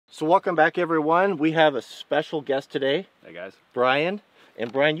So welcome back, everyone. We have a special guest today. Hey guys. Brian. And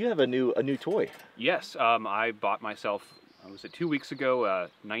Brian, you have a new toy. Yes, I bought myself, was it 2 weeks ago,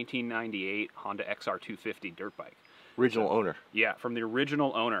 1998 Honda XR250 dirt bike. Original owner. Yeah, from the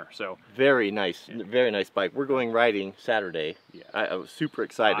original owner. So very nice bike. We're going riding Saturday. Yeah, I was super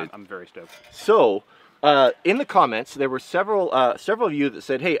excited. I'm very stoked. So, in the comments, there were several of you that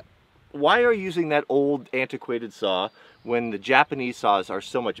said, "Hey, why are you using that old antiquated saw when the Japanese saws are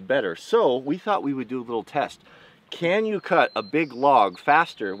so much better?" So we thought we would do a little test. Can you cut a big log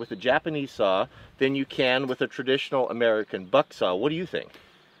faster with a Japanese saw than you can with a traditional American buck saw? What do you think?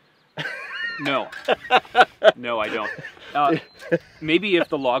 No. No, I don't. Maybe if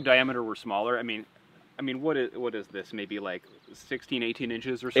the log diameter were smaller. I mean, what is this? Maybe like 16, 18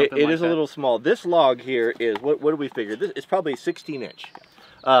 inches or something. It is a little small. This log here is, what do we figure? This is probably 16 inch.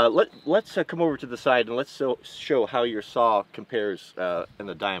 Let's come over to the side and let's show how your saw compares in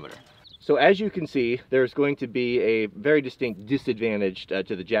the diameter. So as you can see, there's going to be a very distinct disadvantage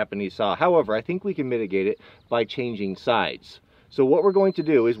to the Japanese saw. However, I think we can mitigate it by changing sides. So what we're going to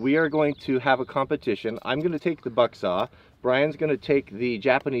do is we are going to have a competition. I'm going to take the buck saw. Brian's going to take the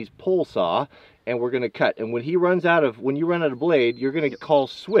Japanese pole saw, and we're going to cut. And when you run out of blade, you're going to call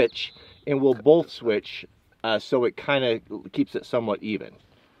switch, and we'll both switch, so it kind of keeps it somewhat even.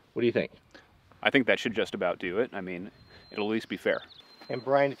 What do you think? I think that should just about do it. I mean, it'll at least be fair. And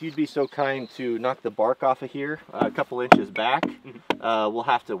Brian, if you'd be so kind to knock the bark off of here a couple inches back,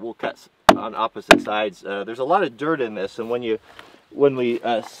 we'll cut on opposite sides. There's a lot of dirt in this, and when we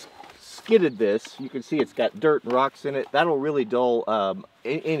skidded this, you can see it's got dirt and rocks in it. That'll really dull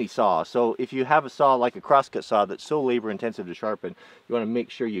any saw. So if you have a saw like a crosscut saw that's so labor intensive to sharpen, you want to make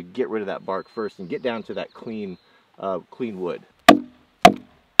sure you get rid of that bark first and get down to that clean wood.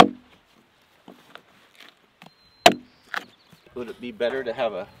 Would it be better to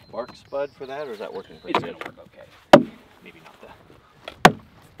have a bark spud for that, or is that working pretty good? It's going to work okay. Maybe not the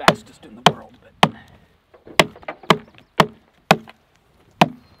fastest in the world, but...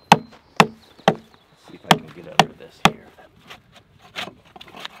 Let's see if I can get under this here.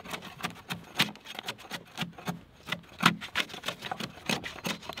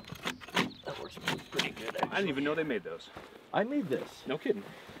 That works pretty good, actually. I didn't even know they made those. I made this. No kidding.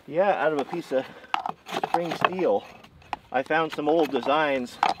 Yeah, out of a piece of spring steel. I found some old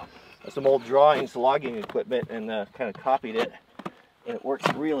designs, some old drawings, logging equipment, and kind of copied it, and it works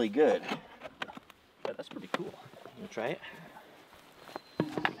really good. Yeah, that's pretty cool. You try it?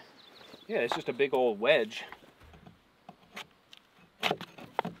 Yeah, it's just a big old wedge.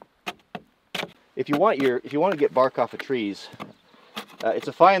 If you want to get bark off of trees, it's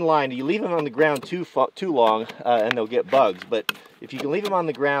a fine line. You leave them on the ground too long, and they'll get bugs. But if you can leave them on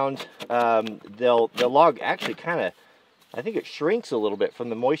the ground, the log actually kind of, I think it shrinks a little bit from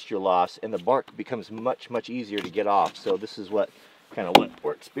the moisture loss, and the bark becomes much easier to get off. So this is what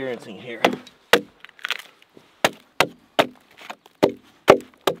we're experiencing here.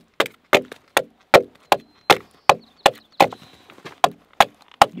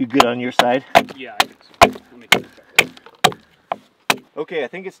 You good on your side? Yeah, I think so. Let me check that. Okay, I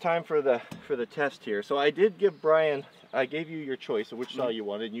think it's time for the test here. So I did give Brian, I gave you your choice of which saw you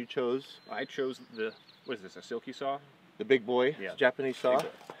wanted, and you chose? I chose the, what is this, a silky saw? The big boy, yeah. Japanese saw.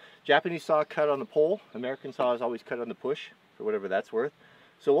 Japanese saw cut on the pole. American saw is always cut on the push, for whatever that's worth.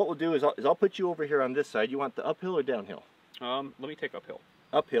 So what we'll do is I'll put you over here on this side. You want the uphill or downhill? Let me take uphill.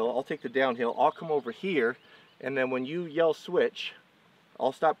 Uphill. I'll take the downhill. I'll come over here, and then when you yell switch,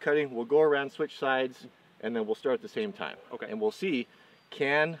 I'll stop cutting. We'll go around, switch sides, and then we'll start at the same time. Okay. And we'll see,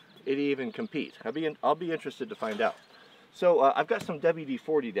 can it even compete? I'll be interested to find out. So I've got some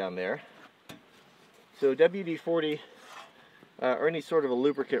WD-40 down there. So WD-40 or any sort of a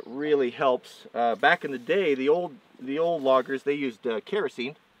lubricant really helps. Back in the day, the old loggers, they used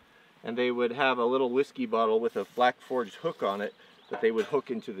kerosene, and they would have a little whiskey bottle with a black forged hook on it that they would hook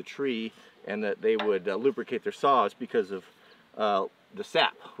into the tree, and that they would lubricate their saws because of the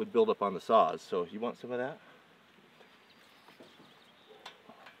sap would build up on the saws. So you want some of that?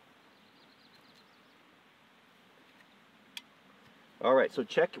 All right, so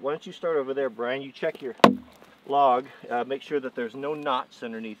check, why don't you start over there, Brian? You check your log, make sure that there's no knots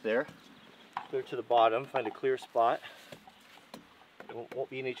underneath there. Clear to the bottom, find a clear spot. Won't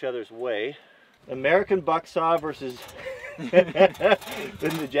be in each other's way. American buck saw versus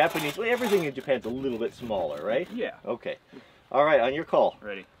the Japanese. Well, everything in Japan's a little bit smaller, right? Yeah. Okay. All right, on your call.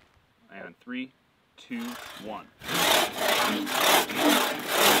 Ready. And 3, 2, 1.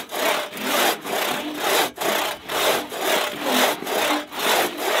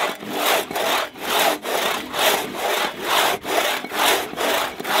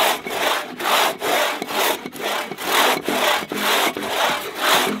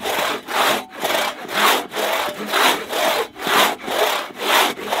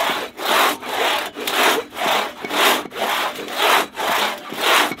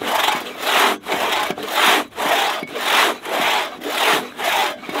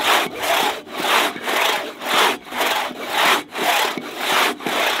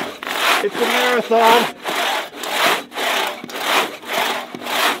 lights on.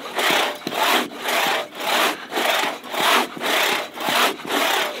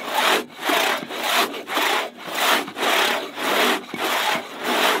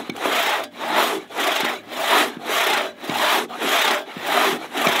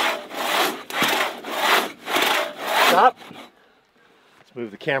 Stop. Let's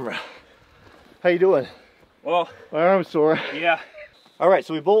move the camera. How you doing? Well, my arm's sore. Yeah. All right,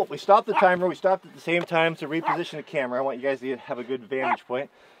 so we stopped the timer. We stopped at the same time to reposition the camera. I want you guys to have a good vantage point.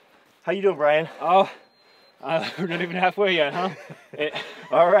 How you doing, Brian? Oh, we're not even halfway yet, huh?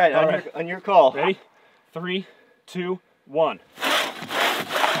 All right, on your call. Ready? 3, 2, 1.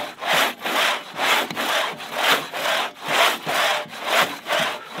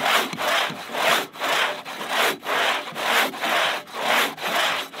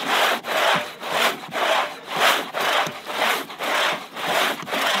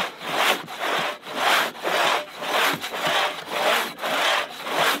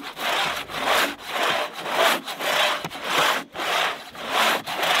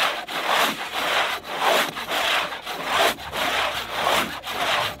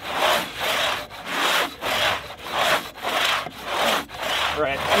 All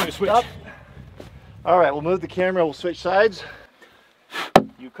right, I'm gonna switch. Up. All right, we'll move the camera. We'll switch sides.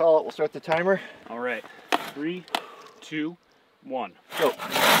 You call it. We'll start the timer. All right, 3, 2, 1. Go.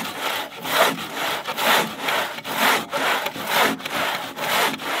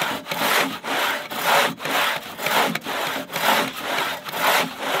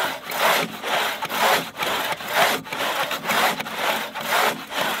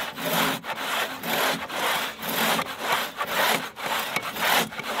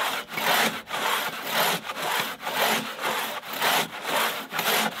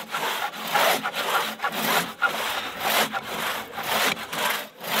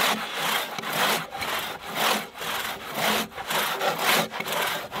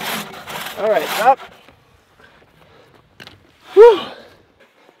 All right, stop. Whew.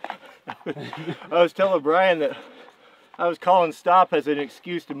 I was telling Brian that I was calling stop as an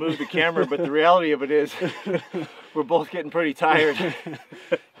excuse to move the camera, but the reality of it is we're both getting pretty tired.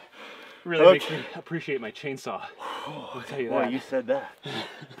 Really makes me appreciate my chainsaw. I'll tell you that. Well, you said that.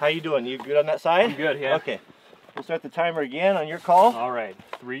 How you doing? You good on that side? I'm good, yeah. Okay. We'll start the timer again on your call. All right,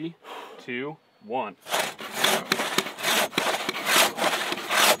 3, 2, 1.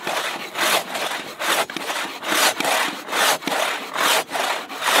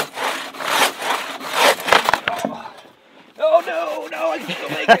 I can still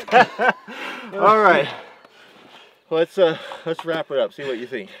make it. All right, let's wrap it up. See what you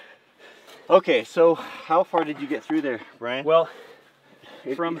think. Okay, so how far did you get through there, Brian? Well,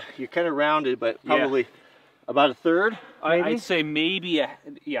 you're kind of rounded, but probably about a third. I'd say maybe a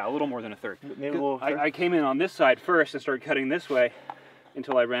little more than a third. Maybe a little third? I came in on this side first and started cutting this way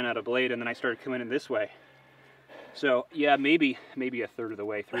until I ran out of blade, and then I started coming in this way. So yeah, maybe a third of the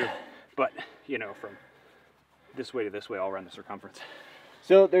way through, but you know, from this way to this way, all around the circumference.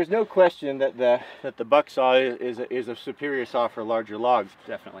 So there's no question that the buck saw is a superior saw for larger logs.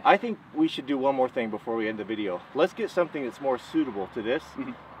 Definitely. I think we should do one more thing before we end the video. Let's get something that's more suitable to this.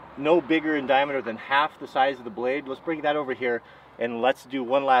 No bigger in diameter than half the size of the blade. Let's bring that over here and let's do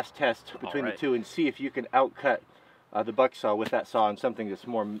one last test between the two and see if you can outcut the buck saw with that saw on something that's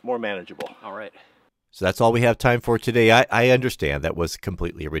more manageable. All right. So that's all we have time for today. I understand that was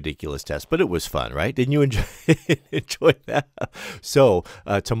completely a ridiculous test, but it was fun, right? Didn't you enjoy that? So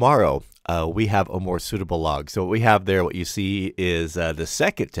tomorrow we have a more suitable log. So what we have there, what you see is the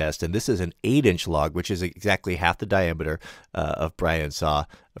second test, and this is an 8-inch log, which is exactly half the diameter of Brian's saw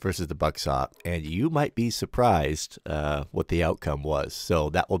versus the buck saw. And you might be surprised what the outcome was. So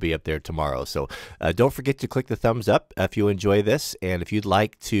that will be up there tomorrow. So don't forget to click the thumbs up if you enjoy this. And if you'd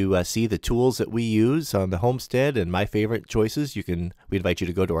like to see the tools that we use on the homestead and my favorite choices, we invite you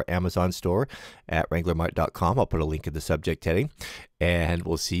to go to our Amazon store at wranglermart.com. I'll put a link in the subject heading. And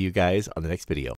we'll see you guys on the next video.